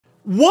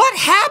What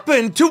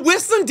happened to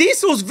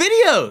whistlindiessel's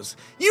videos?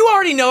 You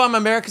already know I'm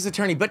America's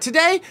attorney, but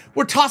today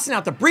we're tossing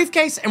out the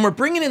briefcase and we're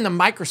bringing in the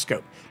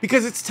microscope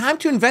because it's time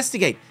to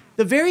investigate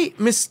the very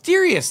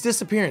mysterious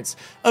disappearance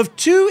of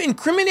two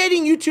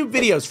incriminating YouTube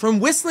videos from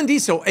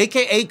whistlindiesel,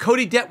 aka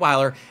Cody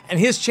Detwiler, and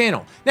his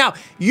channel. Now,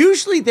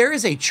 usually there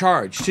is a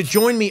charge to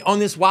join me on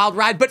this wild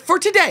ride, but for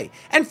today,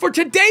 and for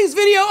today's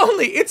video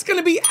only, it's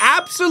gonna be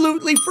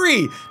absolutely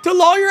free to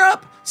lawyer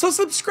up. So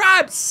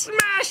subscribe,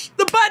 smash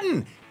the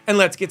button, and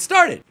let's get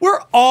started.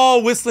 We're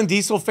all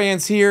whistlindiesel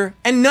fans here,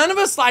 and none of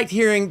us liked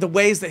hearing the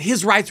ways that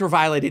his rights were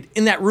violated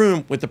in that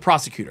room with the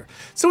prosecutor.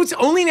 So it's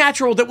only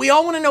natural that we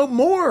all want to know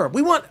more.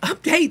 We want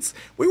updates.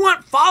 We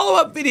want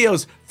follow-up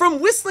videos from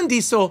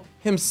whistlindiesel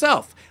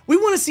himself. We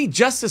want to see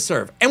justice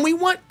served, and we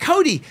want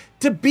Cody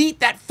to beat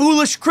that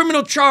foolish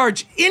criminal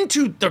charge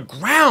into the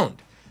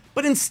ground.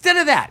 But instead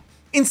of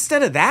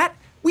that,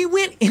 we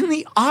went in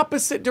the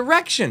opposite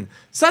direction.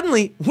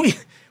 Suddenly,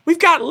 we've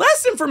got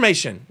less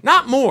information,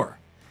 not more.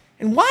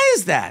 And why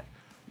is that?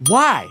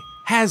 Why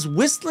has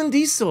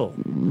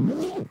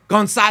whistlindiesel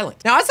gone silent?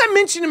 Now, as I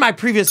mentioned in my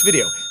previous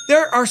video,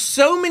 there are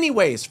so many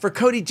ways for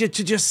Cody to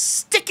just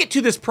stick it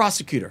to this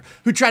prosecutor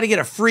who tried to get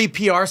a free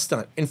PR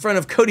stunt in front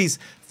of Cody's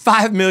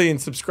 5 million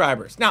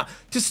subscribers. Now,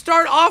 to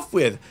start off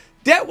with,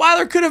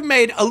 Detwiler could have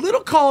made a little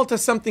call to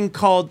something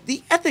called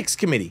the Ethics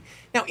Committee.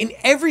 Now, in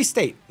every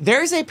state,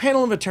 there is a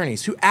panel of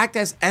attorneys who act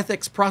as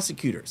ethics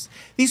prosecutors.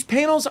 These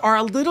panels are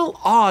a little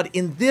odd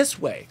in this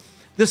way.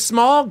 The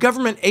small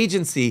government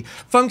agency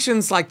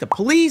functions like the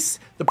police,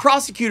 the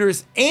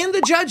prosecutors, and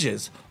the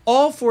judges,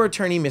 all for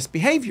attorney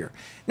misbehavior.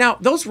 Now,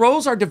 those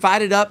roles are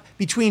divided up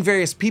between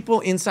various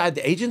people inside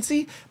the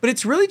agency, but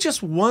it's really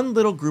just one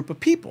little group of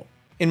people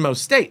in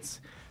most states.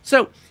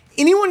 So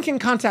anyone can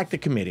contact the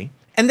committee,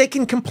 and they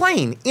can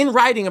complain in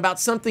writing about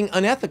something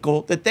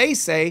unethical that they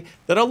say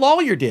that a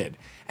lawyer did.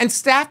 And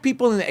staff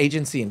people in the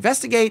agency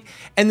investigate,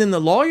 and then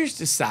the lawyers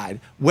decide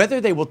whether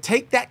they will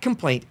take that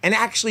complaint and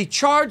actually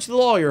charge the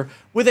lawyer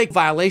with a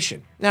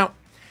violation. Now,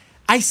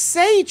 I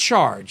say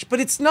charge,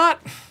 but it's not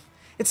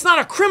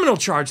a criminal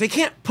charge. They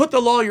can't put the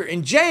lawyer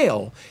in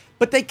jail,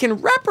 but they can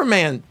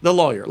reprimand the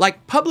lawyer,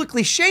 like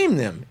publicly shame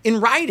them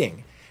in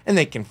writing. And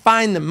they can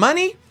fine them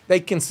money, they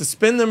can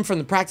suspend them from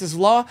the practice of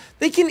law,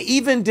 they can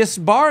even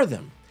disbar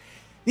them.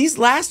 These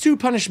last two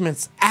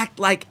punishments act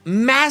like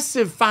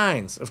massive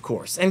fines, of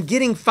course, and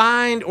getting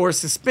fined or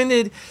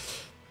suspended,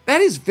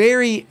 that is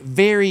very,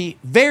 very,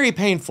 very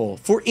painful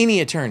for any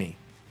attorney.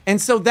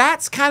 And so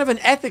that's kind of an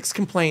ethics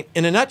complaint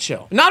in a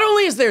nutshell. Not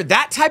only is there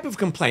that type of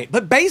complaint,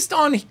 but based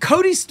on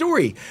Cody's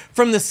story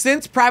from the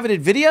since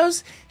privated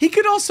videos, he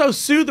could also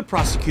sue the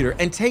prosecutor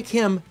and take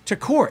him to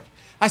court.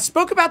 I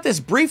spoke about this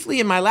briefly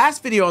in my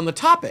last video on the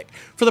topic.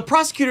 For the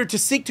prosecutor to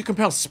seek to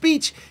compel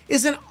speech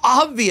is an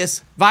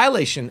obvious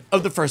violation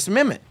of the First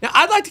Amendment. Now,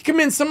 I'd like to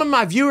commend some of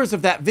my viewers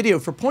of that video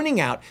for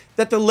pointing out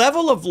that the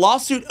level of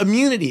lawsuit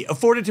immunity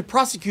afforded to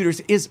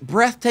prosecutors is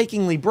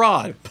breathtakingly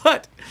broad,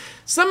 but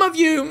some of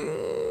you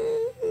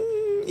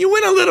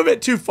went a little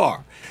bit too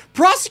far.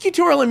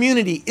 Prosecutorial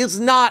immunity is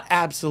not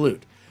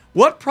absolute.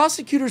 What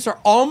prosecutors are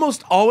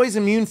almost always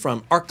immune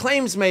from are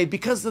claims made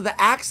because of the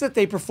acts that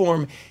they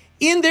perform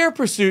in their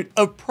pursuit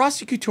of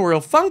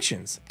prosecutorial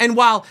functions. And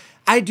while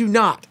I do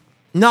not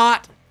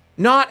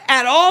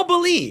at all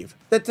believe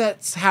that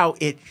that's how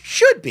it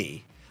should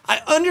be,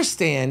 I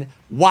understand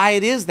why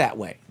it is that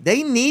way.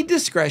 They need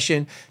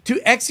discretion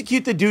to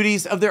execute the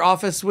duties of their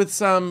office with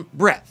some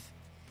breadth.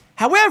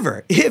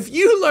 However, if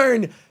you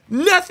learn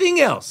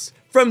nothing else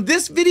from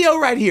this video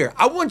right here,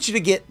 I want you to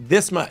get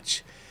this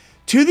much.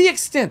 To the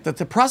extent that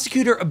the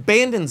prosecutor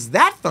abandons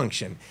that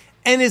function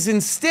and is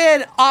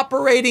instead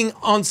operating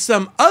on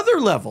some other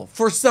level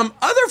for some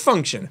other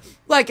function,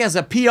 like as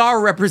a PR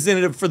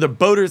representative for the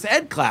Boaters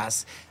Ed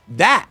class,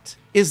 that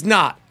is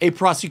not a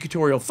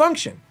prosecutorial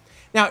function.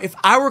 Now, if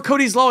I were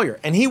Cody's lawyer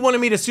and he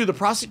wanted me to sue the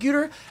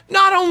prosecutor,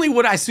 not only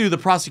would I sue the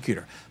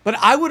prosecutor, but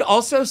I would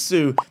also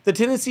sue the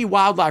Tennessee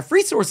Wildlife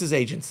Resources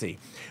Agency.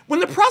 When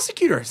the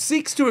prosecutor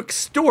seeks to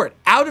extort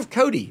out of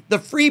Cody the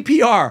free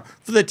PR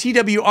for the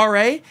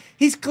TWRA,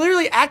 he's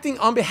clearly acting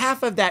on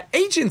behalf of that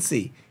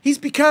agency. He's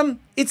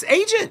become its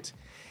agent.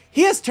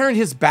 He has turned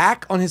his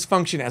back on his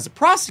function as a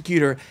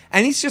prosecutor,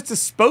 and he's just a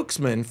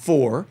spokesman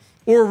for,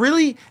 or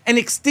really an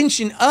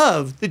extension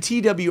of, the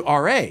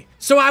TWRA.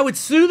 So I would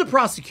sue the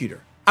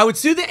prosecutor, I would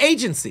sue the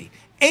agency,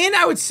 and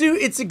I would sue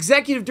its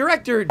executive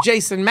director,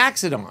 Jason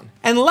Maxedon.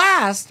 And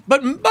last,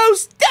 but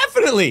most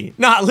definitely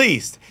not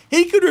least,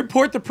 he could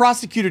report the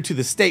prosecutor to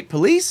the state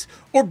police,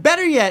 or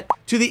better yet,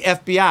 to the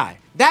FBI.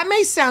 That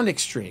may sound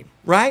extreme,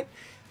 right?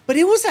 But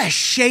it was a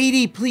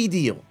shady plea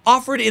deal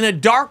offered in a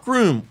dark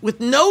room with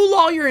no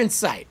lawyer in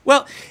sight.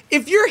 Well,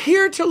 if you're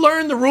here to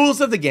learn the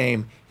rules of the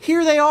game,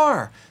 here they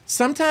are.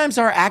 Sometimes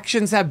our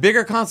actions have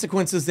bigger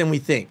consequences than we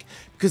think,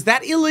 because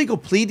that illegal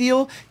plea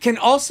deal can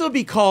also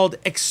be called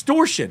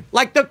extortion,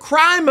 like the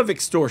crime of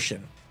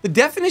extortion. The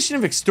definition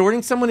of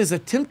extorting someone is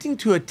attempting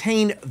to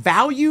attain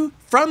value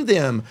from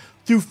them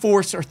through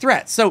force or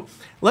threat. So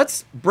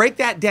let's break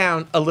that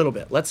down a little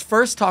bit. Let's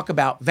first talk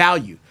about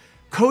value.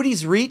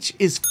 Cody's reach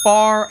is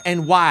far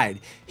and wide.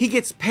 He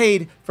gets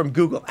paid from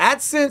Google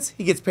AdSense,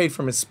 he gets paid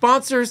from his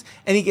sponsors,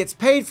 and he gets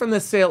paid from the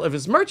sale of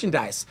his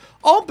merchandise,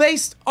 all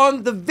based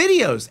on the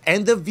videos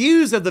and the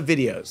views of the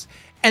videos.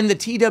 And the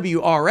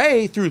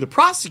TWRA, through the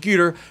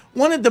prosecutor,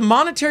 wanted the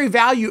monetary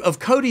value of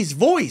Cody's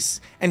voice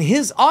and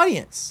his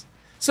audience.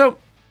 So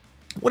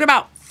what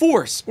about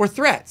force or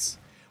threats?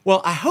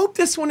 Well, I hope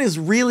this one is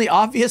really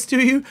obvious to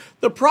you.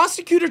 The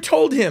prosecutor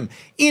told him,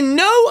 in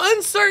no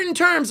uncertain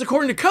terms,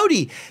 according to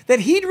Cody, that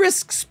he'd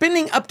risk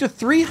spending up to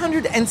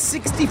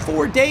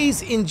 364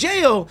 days in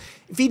jail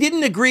if he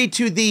didn't agree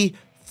to the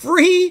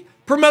free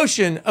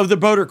promotion of the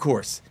boater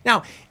course.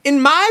 Now,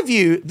 in my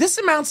view, this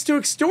amounts to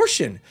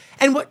extortion.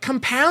 And what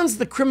compounds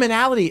the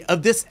criminality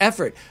of this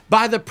effort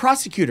by the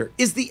prosecutor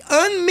is the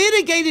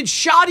unmitigated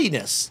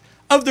shoddiness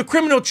of the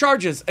criminal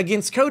charges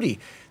against Cody.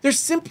 There's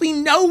simply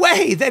no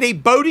way that a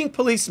boating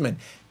policeman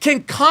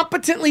can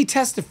competently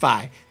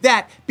testify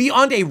that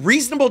beyond a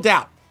reasonable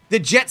doubt, the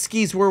jet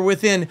skis were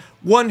within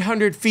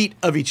 100 feet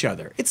of each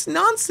other. It's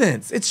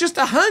nonsense. It's just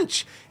a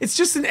hunch. It's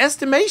just an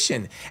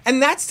estimation.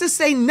 And that's to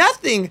say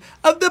nothing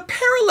of the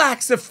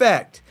parallax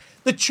effect.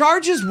 The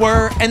charges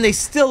were, and they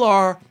still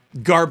are,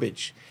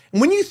 garbage.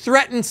 And when you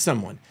threaten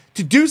someone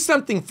to do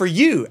something for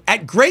you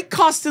at great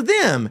cost to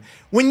them,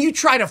 when you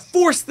try to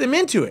force them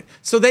into it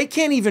so they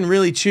can't even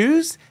really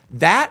choose,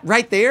 that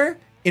right there,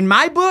 in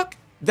my book,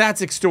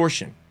 that's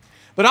extortion.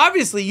 But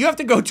obviously, you have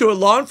to go to a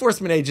law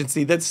enforcement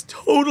agency that's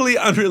totally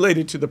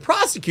unrelated to the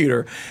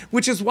prosecutor,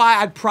 which is why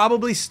I'd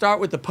probably start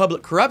with the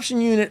public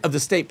corruption unit of the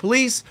state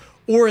police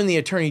or in the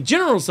attorney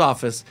general's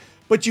office.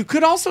 But you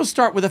could also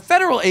start with a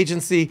federal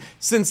agency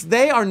since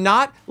they are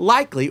not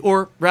likely,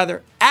 or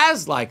rather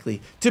as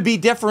likely, to be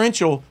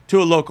deferential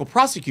to a local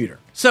prosecutor.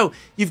 So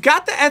you've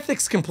got the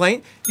ethics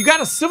complaint, you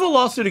got a civil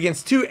lawsuit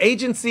against 2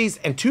 agencies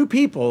and 2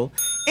 people,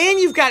 and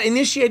you've got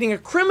initiating a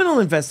criminal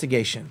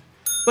investigation.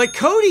 But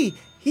Cody,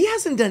 he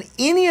hasn't done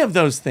any of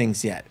those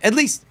things yet. At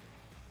least,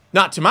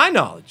 not to my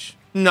knowledge,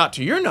 not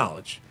to your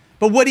knowledge.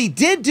 But what he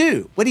did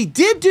do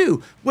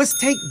was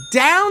take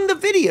down the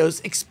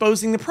videos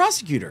exposing the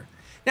prosecutor.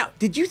 Now,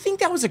 did you think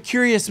that was a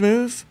curious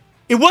move?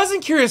 It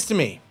wasn't curious to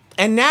me.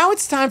 And now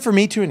it's time for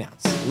me to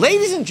announce,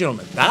 ladies and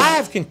gentlemen, that I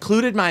have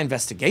concluded my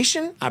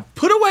investigation, I've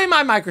put away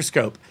my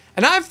microscope,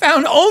 and I've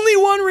found only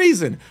one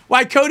reason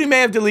why Cody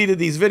may have deleted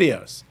these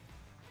videos.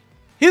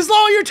 His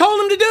lawyer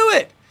told him to do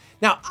it.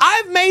 Now,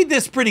 I've made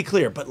this pretty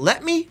clear, but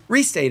let me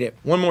restate it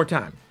one more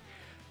time.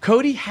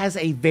 Cody has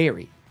a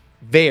very,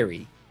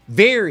 very,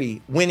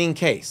 very winning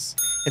case.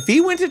 If he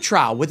went to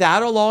trial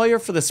without a lawyer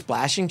for the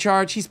splashing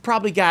charge, he's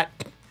probably got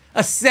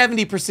a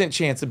 70%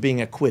 chance of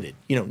being acquitted,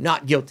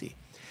 not guilty.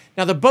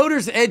 Now, the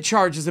boater's ed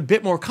charge is a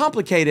bit more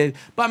complicated,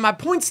 but my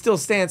point still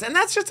stands, and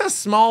that's just a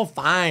small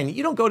fine.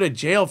 You don't go to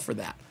jail for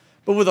that.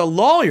 But with a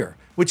lawyer,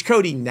 which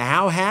Cody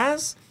now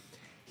has,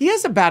 he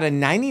has about a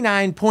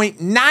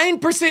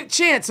 99.9%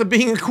 chance of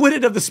being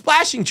acquitted of the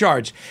splashing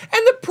charge.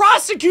 And the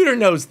prosecutor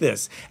knows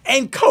this.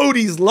 And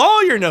Cody's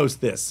lawyer knows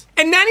this.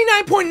 And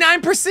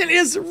 99.9%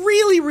 is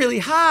really, really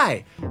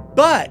high.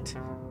 But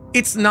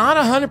it's not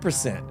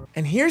 100%.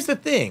 And here's the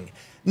thing.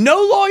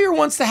 No lawyer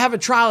wants to have a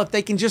trial if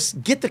they can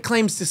just get the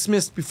claims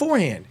dismissed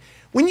beforehand.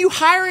 When you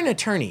hire an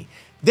attorney,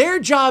 their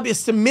job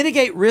is to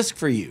mitigate risk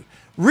for you.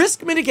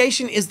 Risk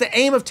mitigation is the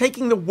aim of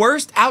taking the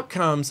worst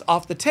outcomes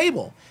off the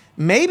table.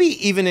 Maybe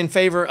even in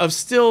favor of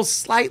still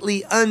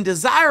slightly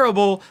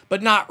undesirable,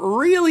 but not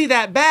really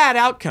that bad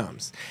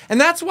outcomes. And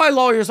that's why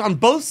lawyers on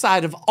both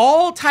sides of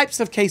all types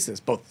of cases,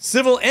 both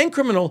civil and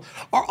criminal,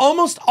 are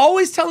almost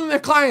always telling their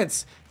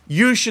clients,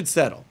 you should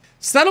settle.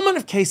 Settlement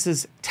of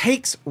cases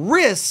takes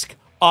risk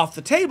off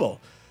the table.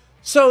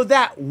 So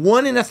that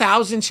 1 in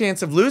 1,000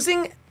 chance of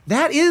losing,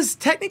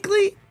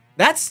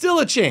 that's still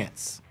a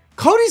chance.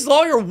 Cody's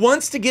lawyer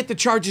wants to get the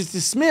charges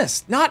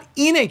dismissed, not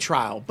in a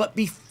trial, but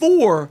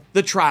before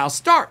the trial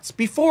starts,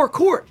 before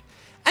court.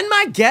 And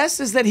my guess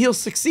is that he'll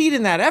succeed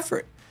in that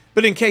effort.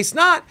 But in case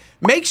not,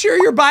 make sure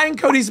you're buying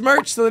Cody's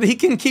merch so that he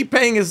can keep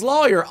paying his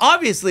lawyer,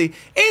 obviously,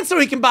 and so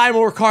he can buy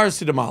more cars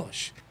to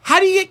demolish.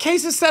 How do you get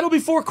cases settled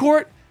before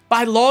court?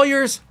 By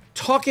lawyers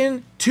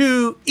talking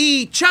to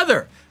each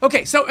other.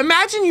 Okay, so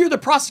imagine you're the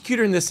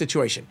prosecutor in this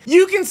situation.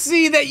 You can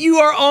see that you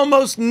are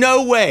almost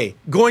no way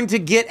going to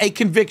get a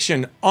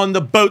conviction on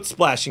the boat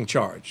splashing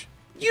charge.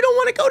 You don't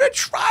want to go to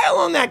trial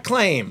on that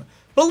claim.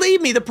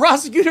 Believe me, the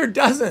prosecutor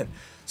doesn't.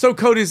 So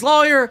Cody's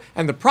lawyer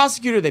and the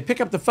prosecutor, they pick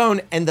up the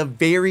phone, and the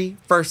very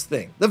first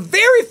thing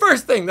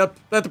that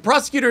the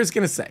prosecutor is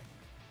going to say.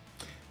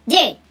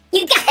 Dude,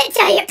 you got to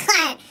tell your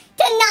client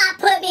to not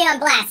put me on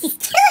blast. He's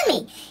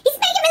killing me. He's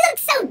making me look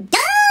so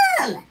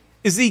dumb.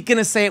 Is he going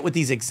to say it with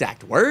these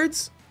exact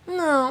words?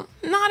 No,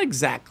 not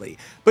exactly.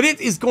 But it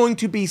is going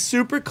to be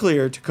super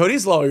clear to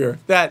Cody's lawyer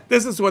that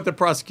this is what the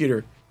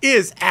prosecutor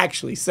is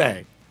actually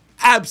saying.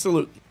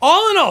 Absolutely.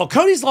 All in all,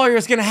 Cody's lawyer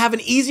is going to have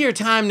an easier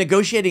time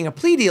negotiating a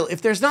plea deal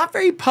if there's not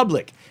very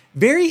public,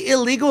 very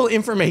illegal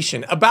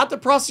information about the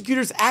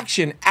prosecutor's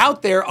action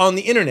out there on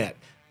the internet.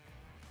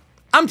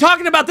 I'm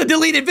talking about the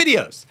deleted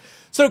videos.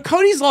 So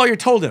Cody's lawyer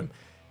told him,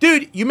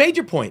 Dude, you made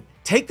your point.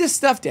 Take this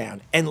stuff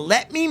down and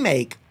let me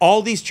make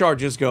all these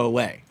charges go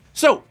away.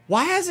 So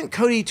why hasn't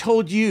Cody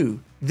told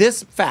you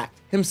this fact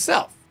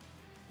himself?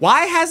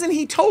 Why hasn't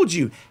he told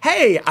you,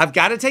 hey, I've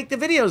got to take the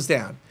videos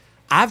down?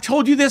 I've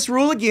told you this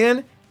rule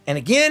again and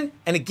again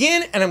and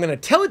again, and I'm going to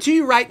tell it to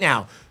you right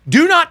now.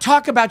 Do not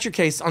talk about your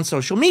case on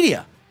social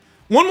media.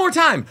 One more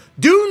time,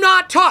 do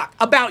not talk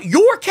about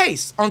your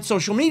case on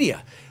social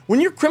media. When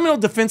your criminal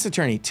defense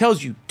attorney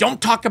tells you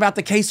don't talk about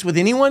the case with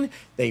anyone,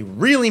 they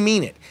really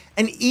mean it.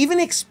 And even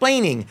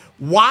explaining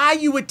why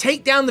you would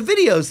take down the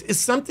videos is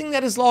something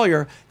that his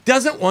lawyer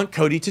doesn't want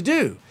Cody to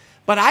do.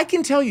 But I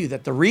can tell you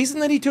that the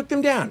reason that he took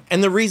them down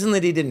and the reason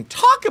that he didn't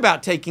talk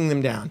about taking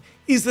them down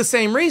is the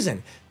same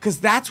reason, because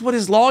that's what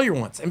his lawyer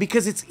wants. And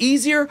because it's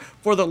easier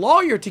for the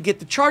lawyer to get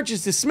the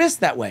charges dismissed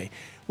that way,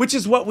 which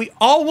is what we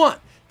all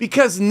want,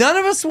 because none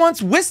of us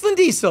wants Whistling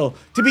Diesel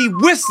to be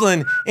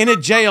whistling in a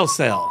jail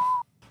cell.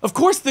 Of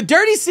course, the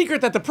dirty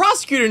secret that the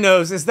prosecutor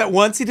knows is that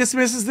once he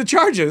dismisses the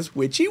charges,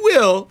 which he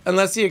will,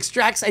 unless he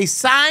extracts a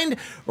signed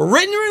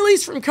written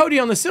release from Cody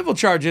on the civil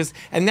charges,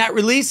 and that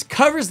release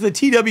covers the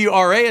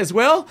TWRA as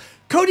well,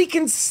 Cody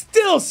can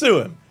still sue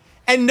him.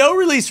 And no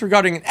release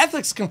regarding an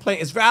ethics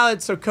complaint is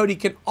valid, so Cody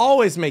can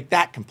always make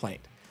that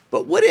complaint.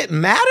 But would it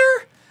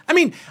matter? I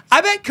mean,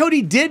 I bet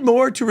Cody did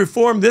more to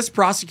reform this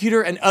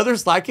prosecutor and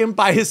others like him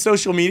by his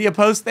social media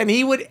posts than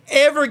he would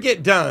ever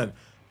get done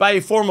by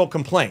a formal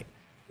complaint.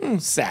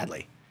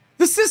 Sadly.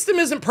 The system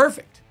isn't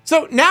perfect.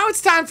 So now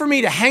it's time for me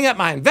to hang up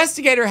my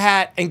investigator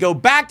hat and go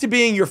back to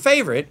being your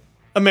favorite,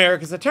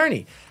 America's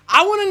attorney.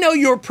 I want to know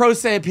your pro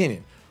se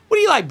opinion. What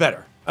do you like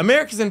better,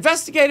 America's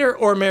investigator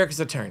or America's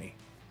attorney?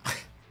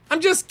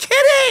 I'm just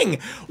kidding!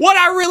 What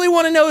I really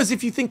want to know is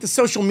if you think the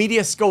social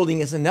media scolding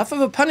is enough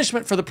of a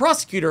punishment for the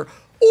prosecutor,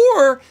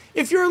 or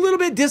if you're a little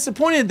bit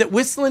disappointed that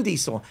Whistling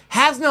Diesel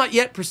has not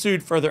yet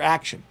pursued further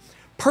action.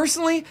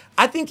 Personally,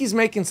 I think he's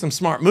making some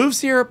smart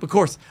moves here. Of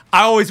course,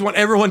 I always want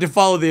everyone to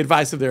follow the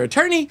advice of their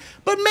attorney,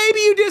 but maybe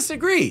you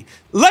disagree.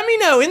 Let me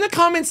know in the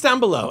comments down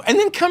below, and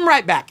then come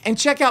right back and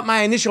check out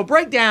my initial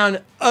breakdown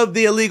of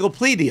the illegal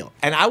plea deal,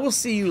 and I will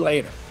see you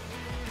later.